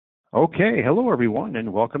Okay, hello everyone,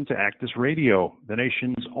 and welcome to Actus Radio, the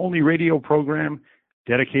nation's only radio program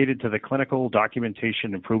dedicated to the clinical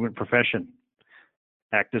documentation improvement profession.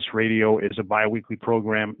 Actus Radio is a biweekly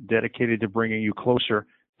program dedicated to bringing you closer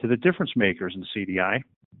to the difference makers in CDI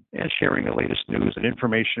and sharing the latest news and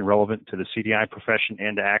information relevant to the CDI profession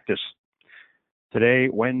and to Actus. Today,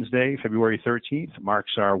 Wednesday, February 13th,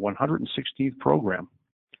 marks our 116th program.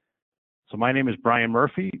 So my name is Brian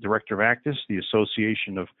Murphy, Director of Actus, the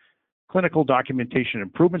Association of Clinical Documentation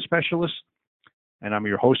Improvement Specialists, and I'm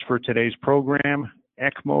your host for today's program,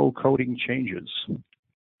 ECMO Coding Changes.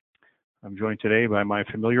 I'm joined today by my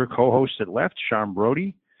familiar co-host at left, Sharm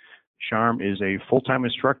Brody. Sharm is a full-time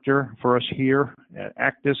instructor for us here at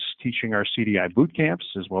Actus, teaching our CDI boot camps,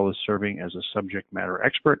 as well as serving as a subject matter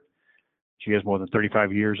expert. She has more than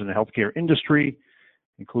 35 years in the healthcare industry,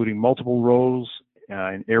 including multiple roles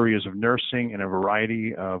in areas of nursing and a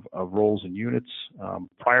variety of roles and units.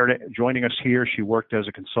 Prior to joining us here, she worked as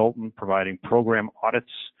a consultant providing program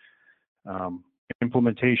audits,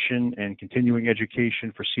 implementation, and continuing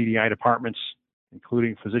education for CDI departments,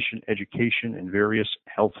 including physician education in various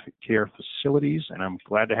healthcare facilities. And I'm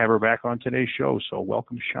glad to have her back on today's show. So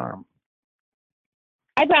welcome, Sharm.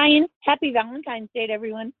 Hi, Brian. Happy Valentine's Day to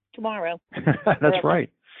everyone tomorrow. That's right.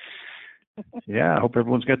 Yeah, I hope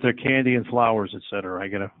everyone's got their candy and flowers, etc. I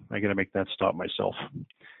gotta make that stop myself.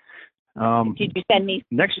 Did you send me?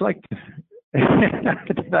 Next,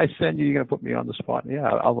 did I send you? You're gonna put me on the spot. Yeah,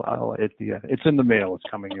 it's in the mail. It's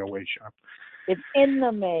coming your way, Sharp. It's in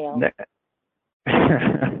the mail.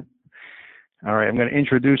 All right, I'm going to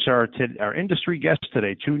introduce our industry guests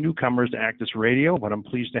today. Two newcomers to Actus Radio, but I'm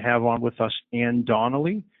pleased to have on with us Ann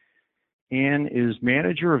Donnelly. Ann is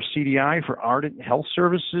manager of CDI for Ardent Health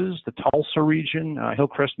Services, the Tulsa region,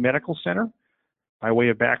 Hillcrest Medical Center. By way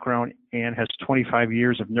of background, Ann has 25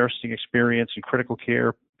 years of nursing experience in critical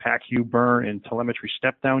care, PACU, burn, and telemetry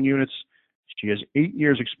step-down units. She has 8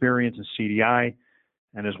 years experience in CDI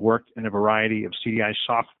and has worked in a variety of CDI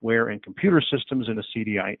software and computer systems in the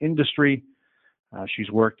CDI industry.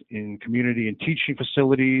 She's worked in community and teaching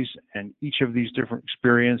facilities, and each of these different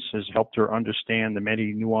experiences has helped her understand the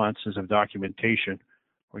many nuances of documentation.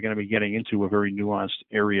 We're going to be getting into a very nuanced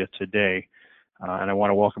area today, and I want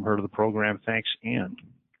to welcome her to the program. Thanks, Ann.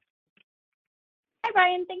 Hi,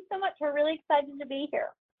 Brian. Thanks so much. We're really excited to be here.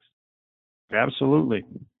 Absolutely.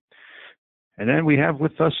 And then we have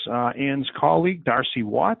with us Ann's colleague, Darcy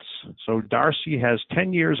Watts. So Darcy has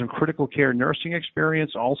 10 years of critical care nursing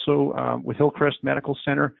experience, also with Hillcrest Medical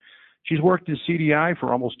Center. She's worked in CDI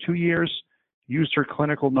for almost 2 years, used her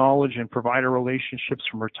clinical knowledge and provider relationships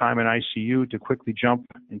from her time in ICU to quickly jump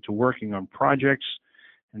into working on projects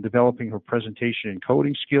and developing her presentation and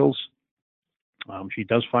coding skills. She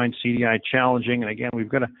does find CDI challenging, and again, we've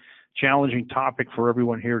got a challenging topic for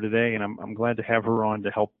everyone here today, and I'm glad to have her on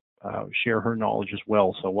to help share her knowledge as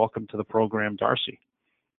well. So welcome to the program, Darcy.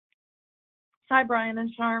 Hi, Brian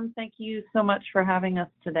and Sharm. Thank you so much for having us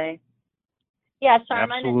today. Yeah,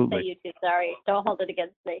 Sharm, Absolutely. I didn't say you too. Sorry. Don't hold it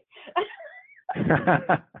against me.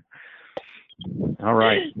 All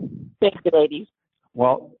right. Thank you, ladies.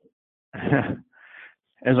 Well,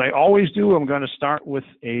 as I always do, I'm going to start with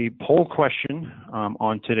a poll question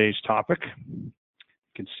on today's topic.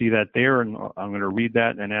 You can see that there, and I'm going to read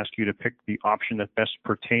that and ask you to pick the option that best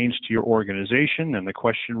pertains to your organization. And the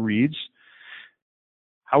question reads,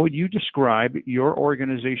 how would you describe your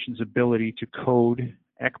organization's ability to code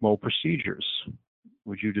ECMO procedures?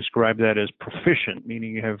 Would you describe that as proficient,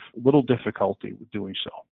 meaning you have little difficulty with doing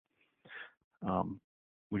so?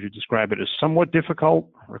 Would you describe it as somewhat difficult,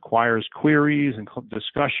 requires queries and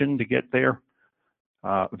discussion to get there?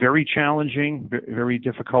 Very challenging, very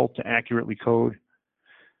difficult to accurately code?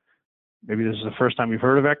 Maybe this is the first time you've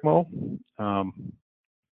heard of ECMO,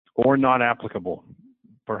 or not applicable.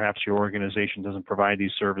 Perhaps your organization doesn't provide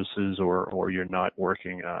these services, or you're not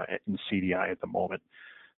working in CDI at the moment.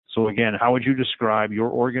 So again, how would you describe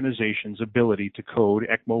your organization's ability to code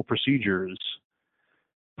ECMO procedures?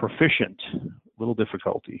 Proficient, little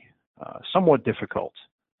difficulty, somewhat difficult,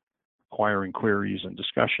 requiring queries and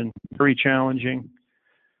discussion, very challenging,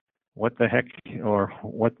 what the heck, or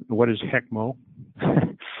what is HECMO?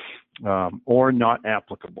 Or not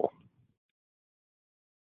applicable.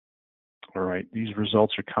 All right, these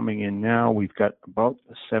results are coming in now. We've got about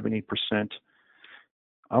 70%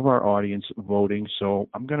 of our audience voting, so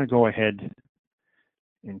I'm going to go ahead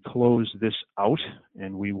and close this out,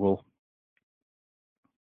 and we will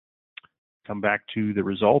come back to the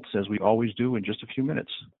results as we always do in just a few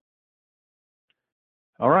minutes.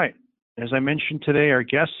 All right, as I mentioned today, our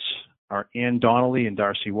guests are Ann Donnelly and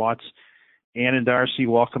Darcy Watts. Ann and Darcy,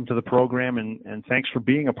 welcome to the program, and thanks for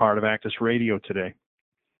being a part of Actus Radio today.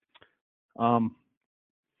 We're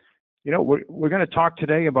going to talk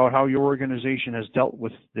today about how your organization has dealt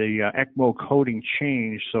with the ECMO coding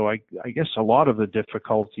change. So I guess a lot of the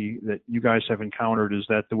difficulty that you guys have encountered is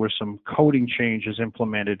that there were some coding changes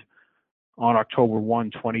implemented on October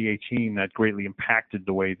 1, 2018 that greatly impacted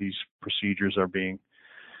the way these procedures are being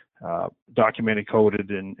documented, coded,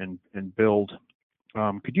 and billed.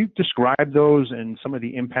 Could you describe those and some of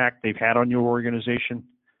the impact they've had on your organization?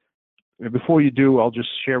 Before you do, I'll just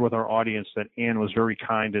share with our audience that Ann was very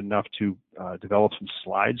kind enough to develop some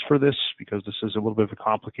slides for this because this is a little bit of a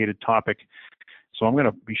complicated topic. So I'm going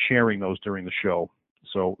to be sharing those during the show.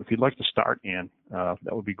 So if you'd like to start, Ann,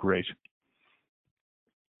 that would be great.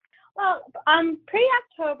 Well,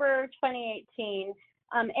 pre-October 2018,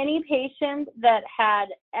 any patient that had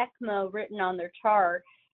ECMO written on their chart,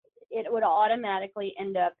 it would automatically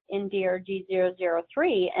end up in DRG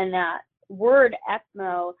 003, and that word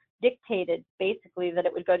ECMO dictated basically that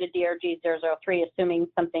it would go to DRG 003, assuming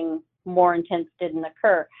something more intense didn't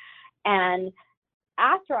occur. And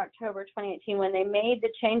after October 2018, when they made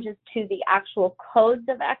the changes to the actual codes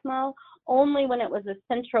of ECMO, only when it was a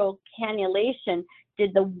central cannulation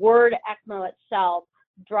did the word ECMO itself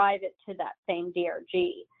drive it to that same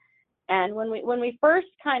DRG. And when we first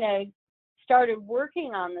kind of started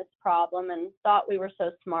working on this problem and thought we were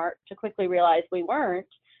so smart to quickly realize we weren't,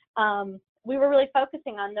 we were really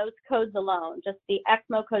focusing on those codes alone, just the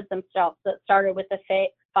ECMO codes themselves that started with the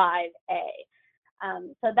 5A.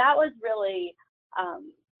 So that was really,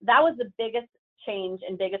 that was the biggest change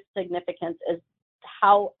and biggest significance, is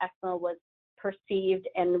how ECMO was perceived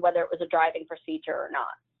and whether it was a driving procedure or not.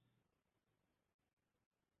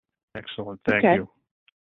 Excellent, thank you.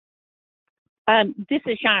 This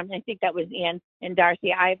is Charm. I think that was Ann and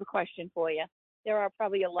Darcy. I have a question for you. There are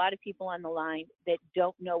probably a lot of people on the line that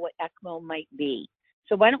don't know what ECMO might be.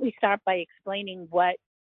 So why don't we start by explaining what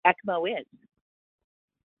ECMO is?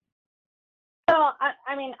 So,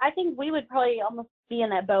 I mean, I think we would probably almost be in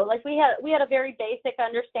that boat. Like we had a very basic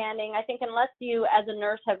understanding. I think unless you as a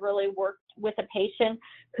nurse have really worked with a patient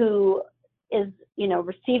who is,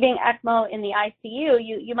 receiving ECMO in the ICU,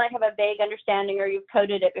 you might have a vague understanding, or you've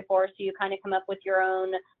coded it before, so you kind of come up with your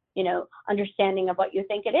own understanding of what you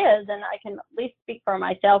think it is. And I can at least speak for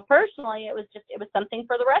myself personally. It was something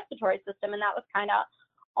for the respiratory system, and that was kind of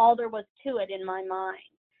all there was to it in my mind.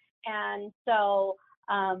 And so,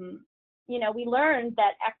 we learned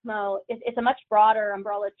that ECMO it's a much broader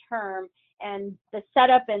umbrella term, and the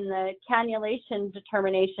setup and the cannulation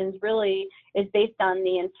determinations really is based on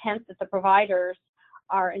the intent that the providers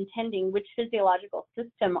are intending. Which physiological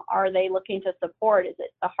system are they looking to support? Is it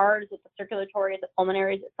the heart? Is it the circulatory? Is it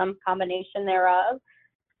pulmonary? Is it some combination thereof?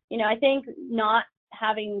 I think not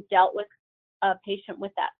having dealt with a patient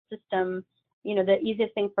with that system, the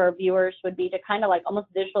easiest thing for viewers would be to kind of like almost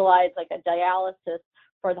visualize like a dialysis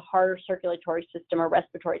for the heart or circulatory system or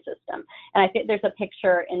respiratory system. And I think there's a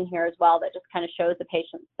picture in here as well that just kind of shows the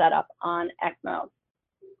patient set up on ECMO.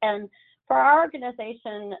 And for our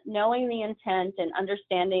organization, knowing the intent and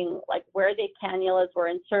understanding like where the cannulas were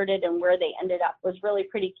inserted and where they ended up was really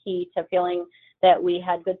pretty key to feeling that we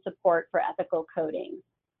had good support for ethical coding.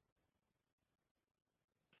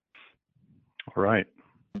 All right.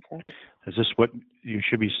 Okay. Is this what you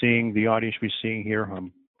should be seeing, the audience should be seeing here?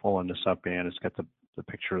 I'm pulling this up, and it's got the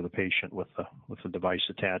picture of the patient with the device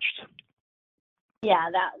attached. Yeah,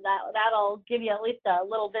 that'll give you at least a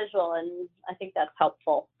little visual, and I think that's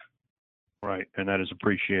helpful. Right, and that is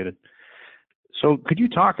appreciated. So could you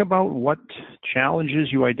talk about what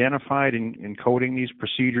challenges you identified in coding these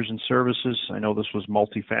procedures and services? I know this was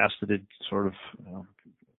multifaceted sort of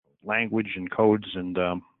language and codes and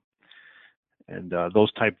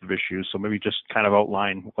those type of issues. So maybe just kind of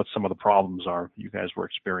outline what some of the problems are you guys were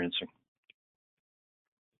experiencing.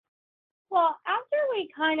 Well, after we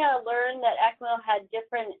kind of learned that ECMO had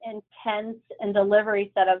different intents and delivery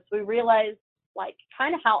setups, we realized like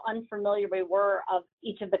kind of how unfamiliar we were of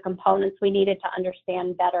each of the components we needed to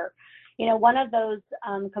understand better. One of those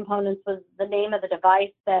components was the name of the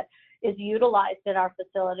device that is utilized at our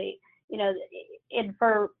facility. And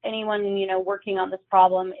for anyone, working on this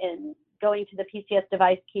problem, and going to the PCS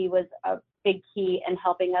device key was a big key in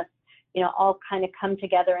helping us, all kind of come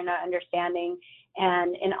together in our understanding.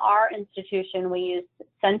 And in our institution, we use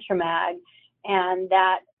Centromag, and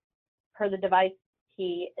that, per the device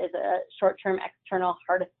key, is a short-term external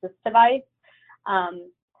heart assist device.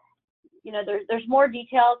 there's more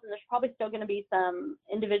details, and there's probably still going to be some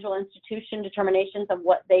individual institution determinations of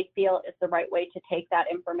what they feel is the right way to take that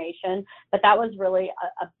information. But that was really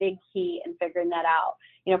a big key in figuring that out.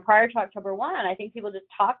 Prior to October 1, I think people just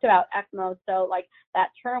talked about ECMO, so like that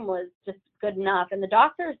term was just good enough. And the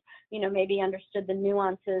doctors, maybe understood the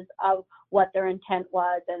nuances of what their intent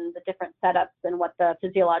was and the different setups and what the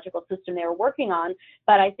physiological system they were working on.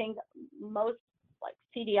 But I think most like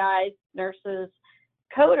CDIs, nurses,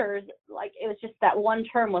 coders, like it was just that one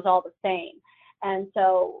term was all the same. And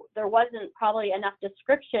so there wasn't probably enough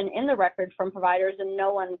description in the record from providers, and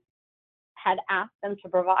no one had asked them to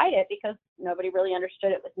provide it because nobody really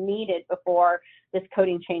understood it was needed before this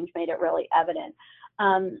coding change made it really evident.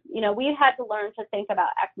 We had to learn to think about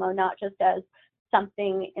ECMO not just as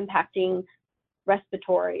something impacting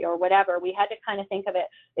respiratory or whatever. We had to kind of think of it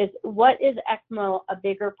is, what is ECMO a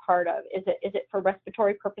bigger part of? Is it for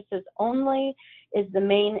respiratory purposes only? Is the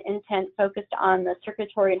main intent focused on the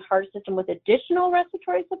circulatory and heart system with additional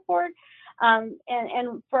respiratory support?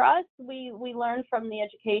 And for us, we learned from the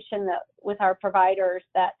education that with our providers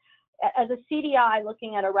that as a CDI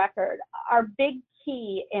looking at a record, our big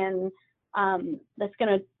key in that's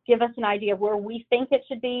going to give us an idea of where we think it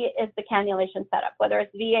should be is the cannulation setup. Whether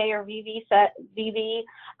it's VA or VV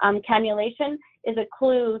cannulation is a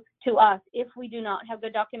clue to us if we do not have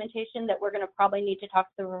good documentation that we're going to probably need to talk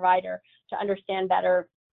to the provider to understand better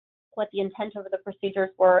what the intent of the procedures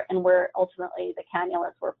were and where ultimately the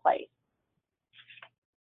cannulas were placed.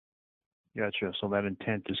 Gotcha. So that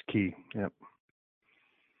intent is key. Yep.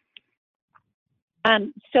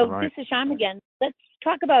 So right. This is Sham again. Let's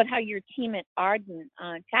talk about how your team at Arden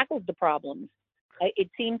tackled the problems. It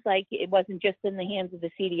seems like it wasn't just in the hands of the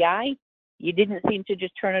CDI. You didn't seem to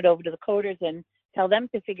just turn it over to the coders and tell them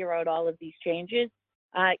to figure out all of these changes.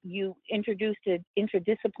 You introduced an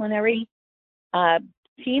interdisciplinary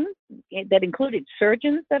team that included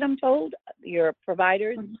surgeons, that I'm told, your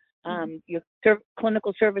providers, your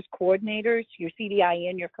clinical service coordinators, your CDI,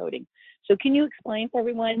 and your coding. So can you explain for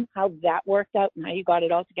everyone how that worked out and how you got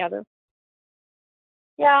it all together?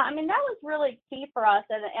 Yeah, I mean, that was really key for us.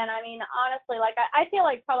 And I mean, honestly, like I feel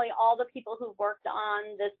like probably all the people who worked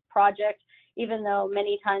on this project, even though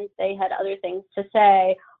many times they had other things to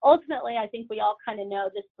say, ultimately, I think we all kind of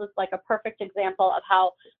know this was like a perfect example of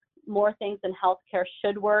how more things in healthcare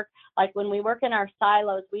should work. Like when we work in our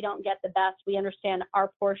silos, we don't get the best. We understand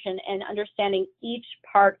our portion, and understanding each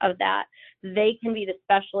part of that, they can be the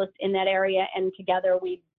specialist in that area, and together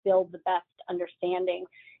we build the best understanding.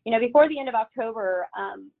 Before the end of October,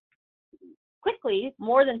 quickly,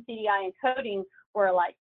 more than CDI and coding were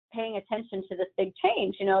like paying attention to this big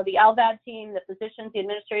change. The LVAD team, the physicians, the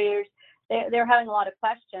administrators, they're having a lot of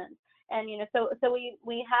questions. And, so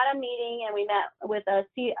we had a meeting, and we met with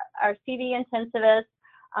our CV intensivist,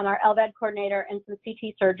 our LVAD coordinator, and some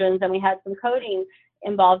CT surgeons, and we had some coding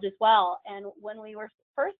involved as well. And when we were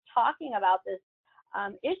first talking about this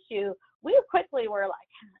issue, we quickly were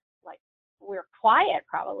like we're quiet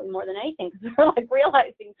probably more than anything, because we're like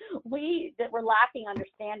realizing that we're lacking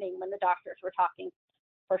understanding when the doctors were talking,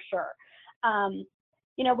 for sure.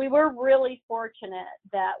 We were really fortunate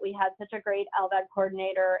that we had such a great LVAD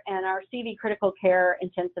coordinator and our CV critical care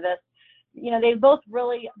intensivist.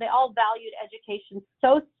 They all valued education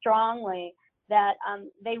so strongly that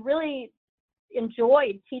they really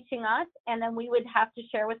enjoyed teaching us, and then we would have to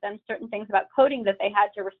share with them certain things about coding that they had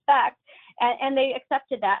to respect, and they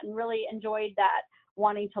accepted that and really enjoyed that,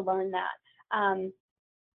 wanting to learn that.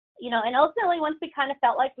 And ultimately, once we kind of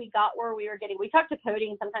felt like we got where we were getting, we talked to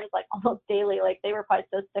coding sometimes like almost daily, like they were probably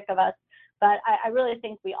so sick of us, but I really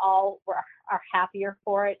think we all are happier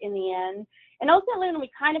for it in the end. And ultimately, when we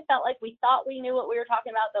kind of felt like we thought we knew what we were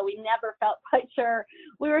talking about, though we never felt quite sure,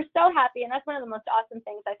 we were so happy. And that's one of the most awesome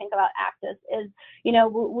things I think about Access is,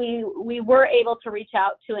 we were able to reach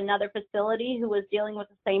out to another facility who was dealing with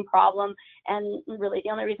the same problem. And really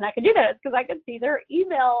the only reason I could do that is because I could see their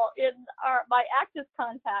email in my Access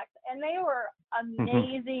contacts, and they were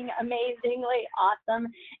amazingly awesome.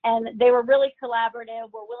 And they were really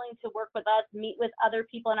collaborative, were willing to work with us, meet with other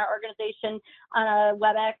people in our organization on a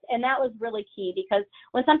WebEx. And that was really key, because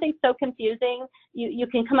when something's so confusing, you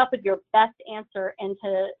can come up with your best answer, and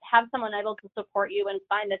to have someone able to support you and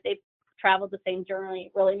find that they've traveled the same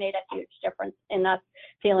journey really made a huge difference in us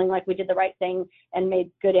feeling like we did the right thing and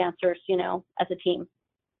made good answers, as a team.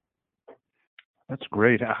 That's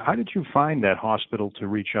great. How did you find that hospital to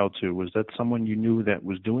reach out to? Was that someone you knew that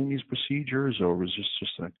was doing these procedures, or was this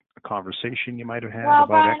just a conversation you might have had well, about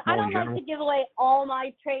Brian, ECMO I don't in general? like to give away all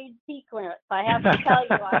my trade secrets. I have to tell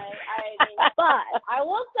you, I mean, But I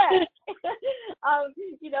will say,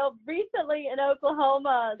 recently in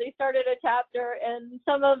Oklahoma, they started a chapter, and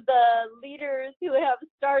some of the leaders who have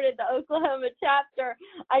started the Oklahoma chapter,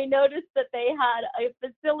 I noticed that they had a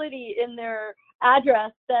facility in their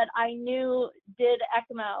address that I knew did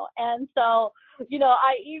ECMO. And so,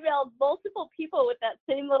 I emailed multiple people with that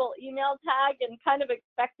same little email tag and kind of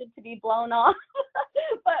expected to be blown off.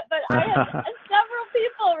 but I had several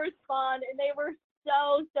people respond, and they were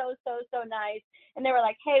so nice. And they were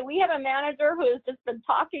like, hey, we have a manager who has just been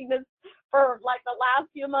talking this for like the last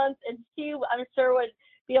few months, and she, I'm sure, would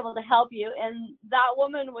be able to help you. And that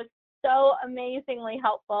woman was so amazingly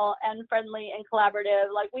helpful and friendly and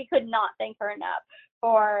collaborative. Like, we could not thank her enough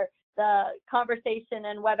for the conversation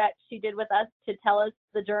and WebEx she did with us to tell us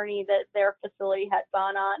the journey that their facility had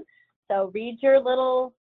gone on. So read your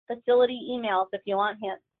little facility emails if you want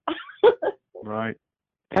hints. Right.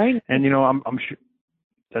 And I'm sure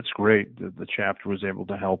that's great. The chapter was able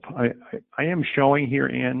to help. I am showing here,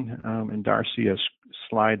 Ann and Darcy, a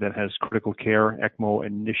slide that has critical care ECMO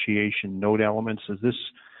initiation note elements. Is this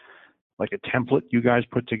like a template you guys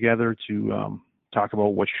put together to talk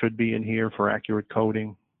about what should be in here for accurate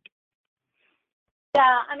coding?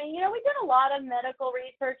 Yeah, we did a lot of medical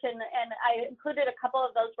research, and I included a couple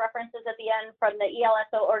of those references at the end from the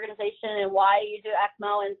ELSO organization and why you do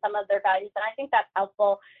ECMO and some of their values, and I think that's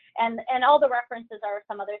helpful. And all the references are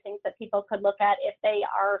some other things that people could look at if they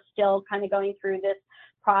are still kind of going through this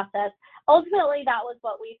process. Ultimately, that was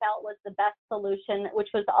what we felt was the best solution, which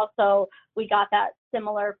was also, we got that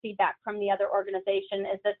similar feedback from the other organization,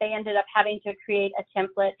 is that they ended up having to create a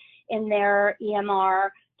template in their EMR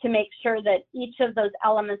to make sure that each of those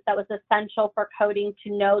elements that was essential for coding,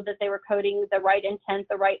 to know that they were coding the right intent,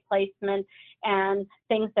 the right placement, and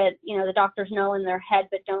things that, the doctors know in their head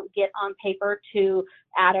but don't get on paper to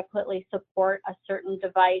adequately support a certain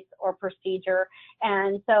device or procedure.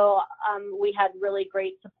 And so we had really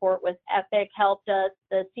great support with Epic, helped us.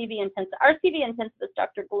 The CV intensivist, our CV intensivist,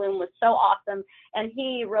 Dr. Gloom, was so awesome. And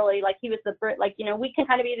he really, he was the bridge, we can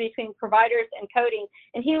kind of be between providers and coding.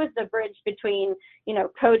 And he was the bridge between,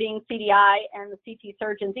 coding CDI and the CT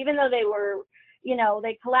surgeons. Even though they were,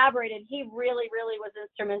 they collaborated, he really was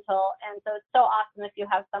instrumental. And so it's so awesome if you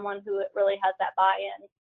have someone who really has that buy-in.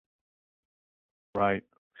 Right.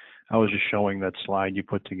 I was just showing that slide you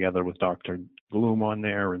put together with Dr. Gloom on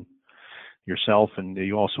there and yourself, and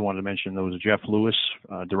you also wanted to mention there was Jeff Lewis,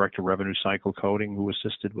 Director of Revenue Cycle Coding, who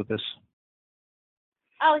assisted with this.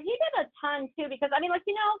 Oh, he did a ton too, because I can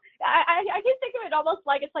think of it almost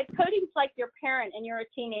like it's like coding's like your parent and you're a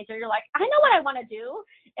teenager. You're like, I know what I want to do.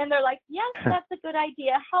 And they're like, yes, that's a good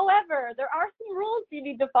idea. However, there are some rules you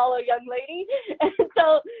need to follow, young lady. And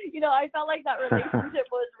so, I felt like that relationship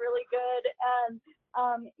was really good. And,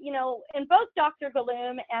 and both Dr.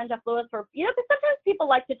 Galoom and Jeff Lewis were, because sometimes people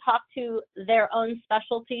like to talk to their own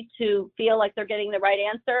specialty to feel like they're getting the right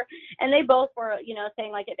answer. And they both were,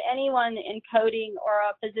 saying like, if anyone in coding or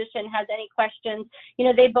a physician has any questions,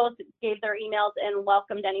 they both gave their emails and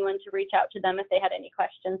welcomed anyone to reach out to them if they had any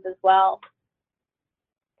questions as well.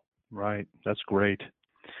 Right. That's great.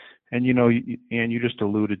 And, Ann, you just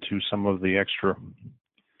alluded to some of the extra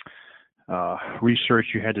research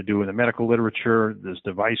you had to do in the medical literature. There's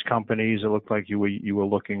device companies. It looked like you were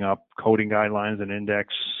looking up coding guidelines and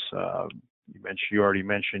index. You already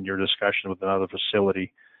mentioned your discussion with another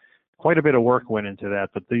facility. Quite a bit of work went into that,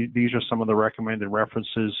 but these are some of the recommended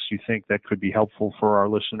references you think that could be helpful for our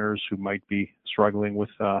listeners who might be struggling with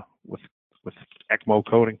ECMO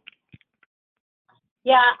coding.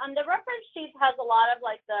 Yeah, the reference sheet has a lot of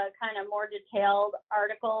the kind of more detailed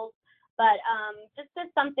articles. But just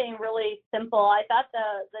something really simple. I thought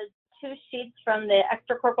the two sheets from the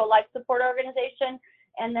Extracorporeal Life Support Organization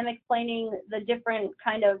and them explaining the different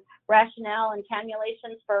kind of rationale and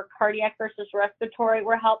cannulations for cardiac versus respiratory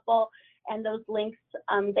were helpful. And those links,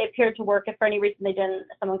 they appeared to work. If for any reason they didn't,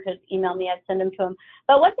 someone could email me, I'd send them to them.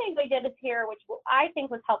 But one thing we did is here, which I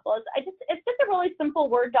think was helpful, is it's just a really simple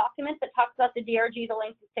Word document that talks about the DRG, the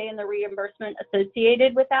length of stay, and the reimbursement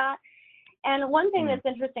associated with that. And one thing that's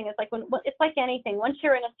interesting is it's like anything. Once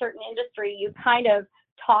you're in a certain industry, you kind of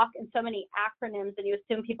talk in so many acronyms and you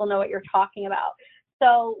assume people know what you're talking about.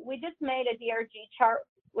 So we just made a DRG chart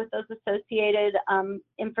with those associated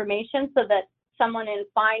information so that someone in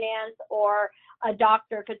finance or a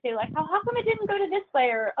doctor could say how come it didn't go to this way,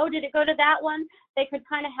 or, oh, did it go to that one? They could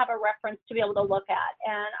kind of have a reference to be able to look at.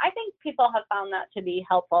 And I think people have found that to be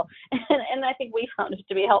helpful. And I think we found it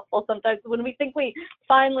to be helpful sometimes. When we think we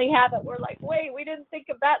finally have it, we're like, wait, we didn't think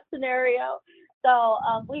of that scenario. So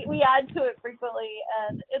we add to it frequently,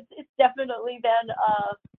 and it's definitely been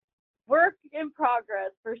a work in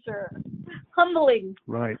progress for sure. humbling.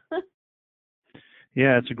 Right.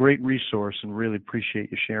 Yeah, it's a great resource, and really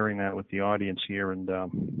appreciate you sharing that with the audience here. And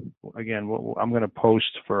again, I'm going to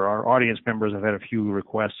post for our audience members. I've had a few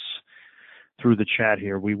requests through the chat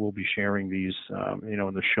here. We will be sharing these, in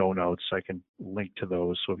the show notes. I can link to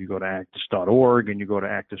those. So if you go to actus.org and you go to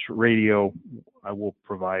Actus Radio, I will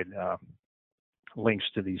provide links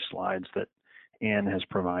to these slides that Ann has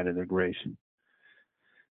provided. They're great.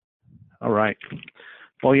 All right.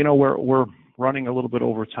 Well, we're running a little bit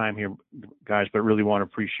over time here, guys, but really want to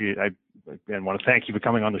appreciate. I want to thank you for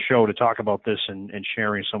coming on the show to talk about this and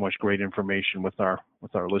sharing so much great information with our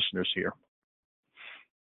listeners here.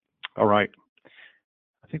 All right.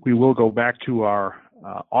 I think we will go back to our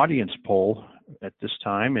audience poll at this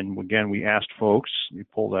time, and again, we asked folks. We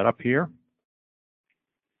pull that up here.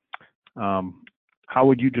 How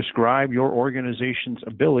would you describe your organization's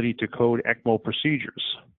ability to code ECMO procedures?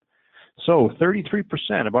 So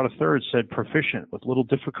 33%, about a third, said proficient with little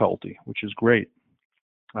difficulty, which is great.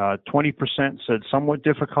 20% said somewhat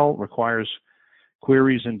difficult, requires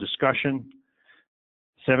queries and discussion.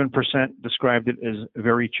 7% described it as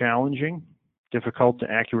very challenging, difficult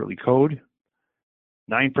to accurately code.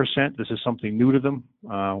 9%, this is something new to them.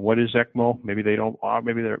 What is ECMO? Maybe they don't,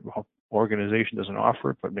 maybe their organization doesn't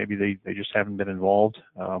offer it, but maybe they just haven't been involved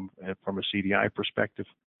from a CDI perspective.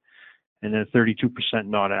 And then 32%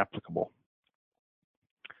 not applicable.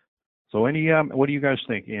 So what do you guys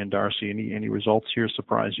think, Ann, Darcy? Any results here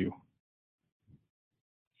surprise you?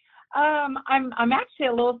 I'm actually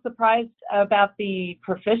a little surprised about the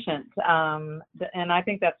proficient, and I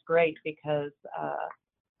think that's great because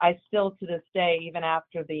I still, to this day, even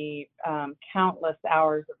after the countless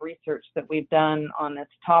hours of research that we've done on this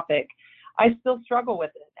topic, I still struggle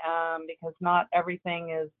with it because not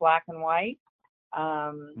everything is black and white.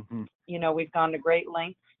 We've gone to great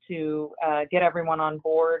lengths to get everyone on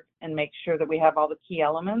board and make sure that we have all the key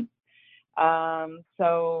elements.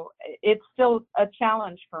 So it's still a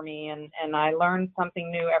challenge for me, and I learn something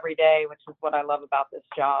new every day, which is what I love about this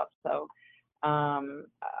job. So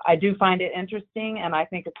I do find it interesting, and I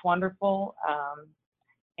think it's wonderful.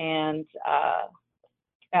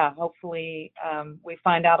 Hopefully we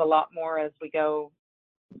find out a lot more as we go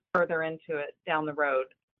further into it down the road.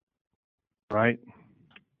 Right.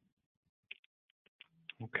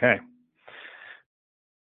 Okay.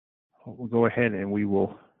 We'll go ahead and we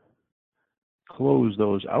will close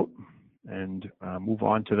those out and move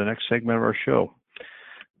on to the next segment of our show.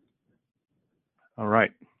 All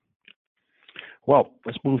right. Well,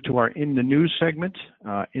 let's move to our In the News segment.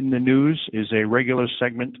 In the News is a regular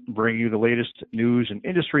segment bringing you the latest news and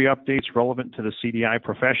industry updates relevant to the CDI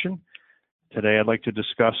profession. Today, I'd like to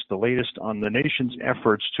discuss the latest on the nation's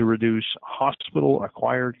efforts to reduce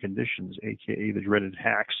hospital-acquired conditions, aka the dreaded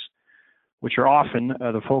HACs, which are often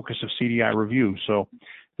the focus of CDI review. So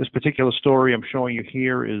this particular story I'm showing you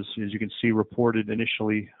here is, as you can see, reported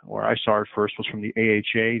initially, or I saw it first, was from the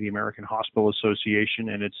AHA, the American Hospital Association,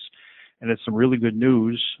 and it's some really good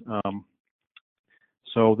news.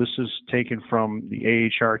 So this is taken from the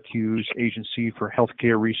AHRQ's Agency for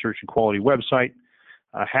Healthcare Research and Quality website.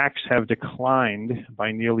 HACs have declined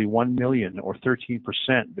by nearly 1 million, or 13%,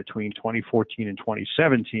 between 2014 and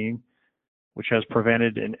 2017, which has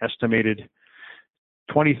prevented an estimated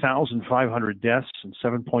 20,500 deaths and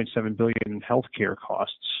 7.7 billion in healthcare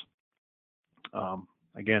costs.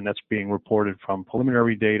 Again, that's being reported from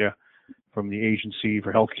preliminary data from the Agency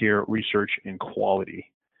for Healthcare Research and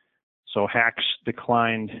Quality. So HACs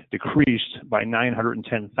decreased by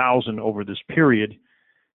 910,000 over this period,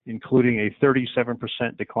 including a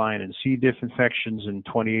 37% decline in C. diff infections and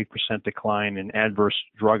 28% decline in adverse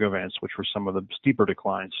drug events, which were some of the steeper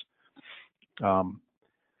declines.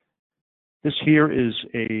 This here is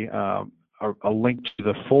a link to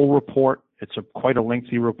the full report. It's quite a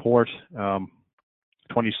lengthy report,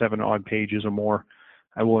 27 odd pages or more.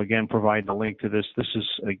 I will again provide the link to this. This is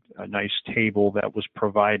a nice table that was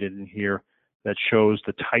provided in here that shows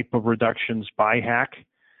the type of reductions by HAC.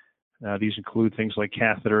 These include things like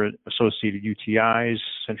catheter-associated UTIs,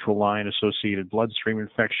 central line-associated bloodstream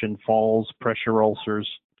infection, falls, pressure ulcers,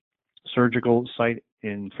 surgical site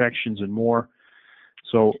infections, and more.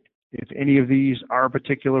 So if any of these are a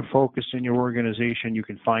particular focus in your organization, you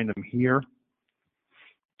can find them here.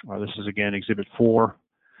 This is, again, Exhibit 4.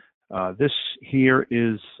 This here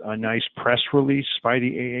is a nice press release by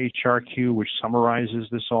the AHRQ, which summarizes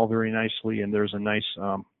this all very nicely, and there's a nice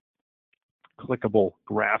clickable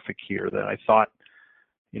graphic here that I thought,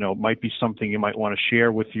 might be something you might want to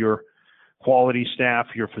share with your quality staff,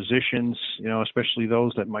 your physicians, especially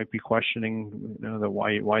those that might be questioning, that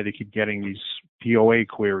why they keep getting these POA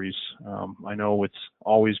queries. I know it's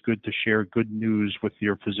always good to share good news with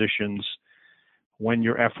your physicians when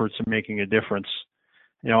your efforts are making a difference.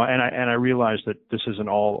 And I realize that this isn't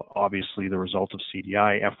all obviously the result of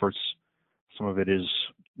CDI efforts. Some of it is,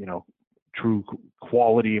 true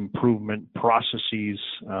quality improvement processes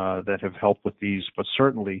that have helped with these. But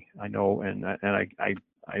certainly, I know, and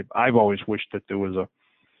I've always wished that there was a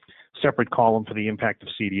separate column for the impact of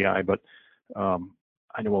CDI, but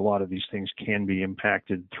I know a lot of these things can be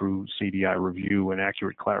impacted through CDI review and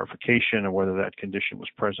accurate clarification of whether that condition was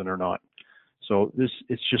present or not. So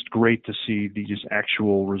it's just great to see these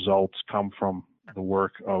actual results come from the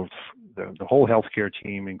work of the whole healthcare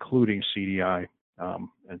team, including CDI,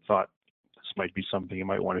 and thought this might be something you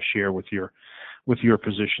might want to share with your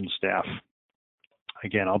physician staff.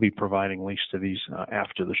 Again, I'll be providing links to these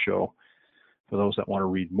after the show for those that want to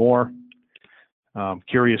read more.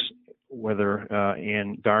 Curious whether,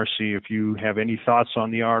 Ann, Darcy, if you have any thoughts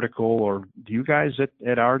on the article, or do you guys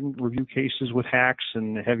at Ardent review cases with hacks,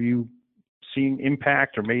 and have you seen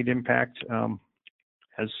impact or made impact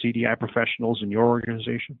as CDI professionals in your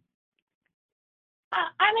organization?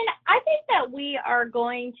 I think that we are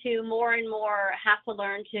going to more and more have to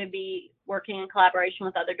learn to be working in collaboration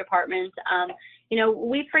with other departments.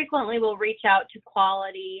 We frequently will reach out to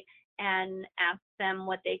quality and ask them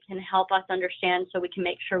what they can help us understand so we can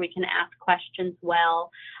make sure we can ask questions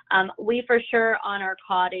well. We for sure on our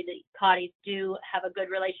CAUTIs do have a good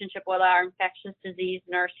relationship with our infectious disease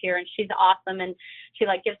nurse here, and she's awesome, and she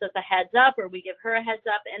gives us a heads up, or we give her a heads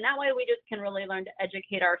up, and that way we just can really learn to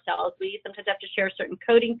educate ourselves. We sometimes have to share certain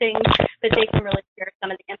coding things, but they can really share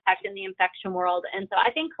some of the impact in the infection world. And so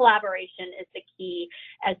I think collaboration is the key,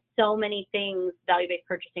 as so many things value-based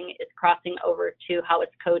purchasing is crossing over to how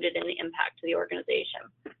it's coded and the impact to the organization.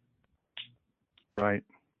 Right.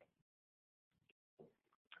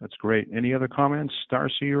 That's great. Any other comments,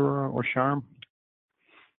 Darcy or Sharm?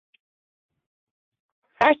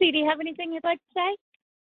 Darcy, do you have anything you'd like to say?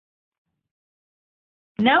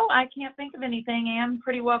 No, I can't think of anything. Anne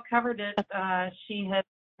pretty well covered it. She has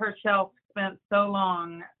herself spent so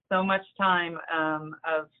much time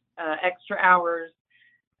of extra hours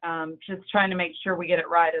just trying to make sure we get it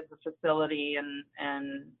right as a facility,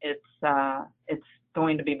 and it's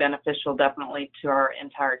going to be beneficial definitely to our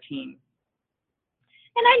entire team.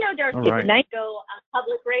 And I know, Darcy, Right. it's nice to go on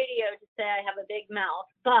public radio to say I have a big mouth,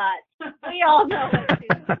 but we all know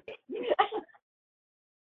it.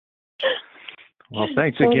 Well,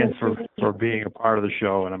 thanks again for being a part of the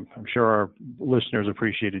show, and I'm sure our listeners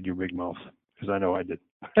appreciated your big mouth, because I know I did.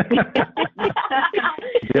 You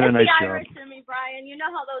did a nice job. Irish to me, Brian. You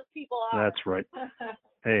know how those people are. That's right.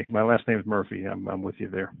 Hey, my last name's Murphy. I'm with you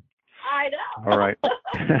there. I know. All right.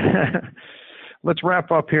 Let's wrap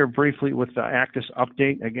up here briefly with the ACTIS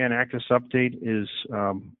update. Again, ACTIS update is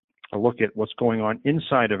a look at what's going on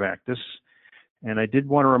inside of ACTIS. And I did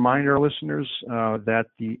want to remind our listeners that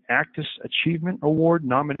the ACTIS Achievement Award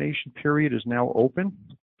nomination period is now open.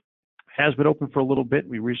 Has been open for a little bit.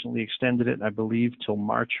 We recently extended it, I believe, till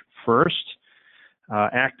March 1st.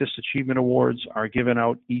 ACTIS Achievement Awards are given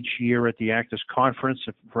out each year at the ACTIS conference.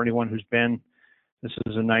 For anyone who's been, this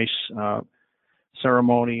is a nice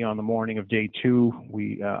ceremony on the morning of day 2.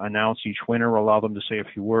 We announce each winner, allow them to say a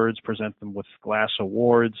few words, present them with glass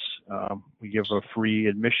awards. We give a free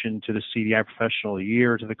admission to the CDI Professional of the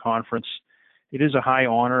Year to the conference. It is a high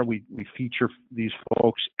honor. We feature these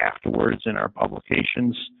folks afterwards in our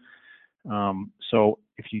publications. So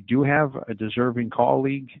if you do have a deserving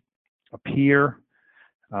colleague, a peer,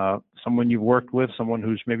 someone you've worked with, someone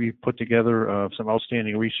who's maybe put together some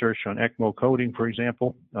outstanding research on ECMO coding, for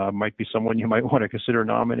example, might be someone you might want to consider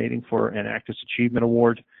nominating for an ACTIS Achievement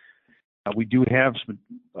Award. We do have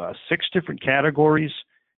 6 different categories,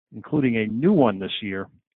 including a new one this year,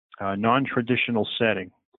 non-traditional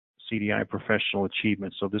setting, CDI Professional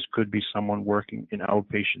Achievement. So this could be someone working in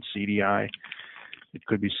outpatient CDI. It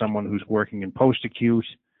could be someone who's working in post-acute,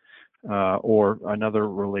 or another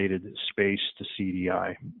related space to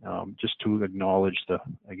CDI, just to acknowledge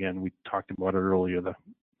again, we talked about it earlier, the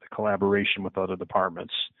collaboration with other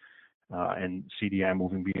departments and CDI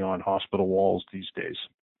moving beyond hospital walls these days.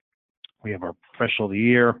 We have our Professional of the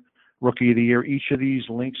Year, Rookie of the Year. Each of these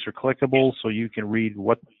links are clickable, so you can read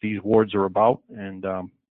what these awards are about and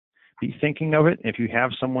be thinking of it. If you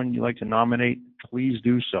have someone you'd like to nominate, please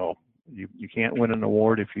do so. You can't win an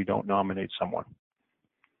award if you don't nominate someone.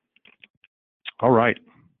 All right.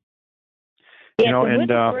 Yeah,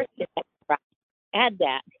 add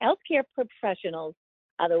that. Healthcare professionals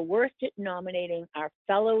are the worst at nominating our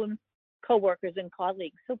fellow coworkers and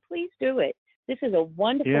colleagues. So please do it. This is a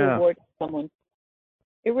wonderful award for someone.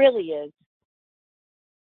 It really is.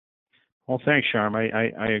 Well, thanks, Sharm.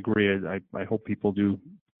 I agree. I hope people do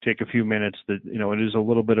take a few minutes. That, you know, it is a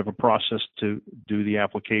little bit of a process to do the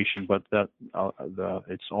application, but that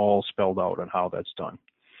it's all spelled out on how that's done.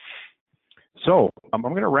 So I'm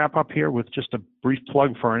going to wrap up here with just a brief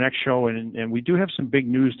plug for our next show, and we do have some big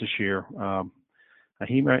news to share.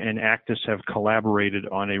 AHIMA and ACTIS have collaborated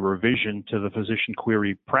on a revision to the physician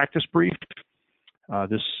query practice brief.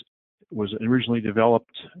 This was originally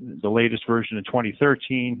developed, the latest version in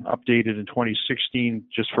 2013, updated in 2016,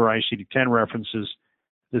 just for ICD-10 references.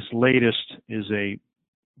 This latest is a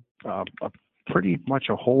pretty much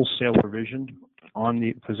a wholesale revision on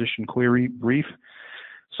the physician query brief.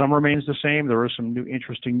 Some remains the same. There are some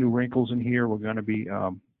interesting new wrinkles in here. We're going to be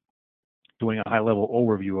doing a high-level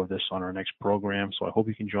overview of this on our next program, so I hope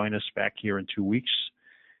you can join us back here in 2 weeks.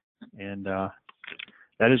 And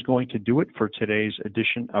that is going to do it for today's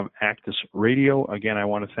edition of ACTIS Radio. Again, I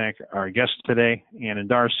want to thank our guests today, Ann and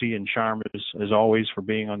Darcy, and Sharm, as always, for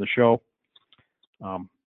being on the show.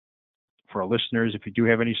 For our listeners, if you do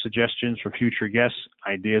have any suggestions for future guests,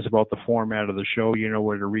 ideas about the format of the show, you know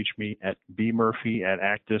where to reach me at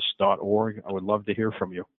bmurphy@actis.org. I would love to hear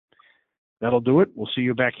from you. That'll do it. We'll see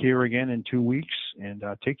you back here again in 2 weeks, and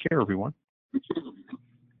take care, everyone.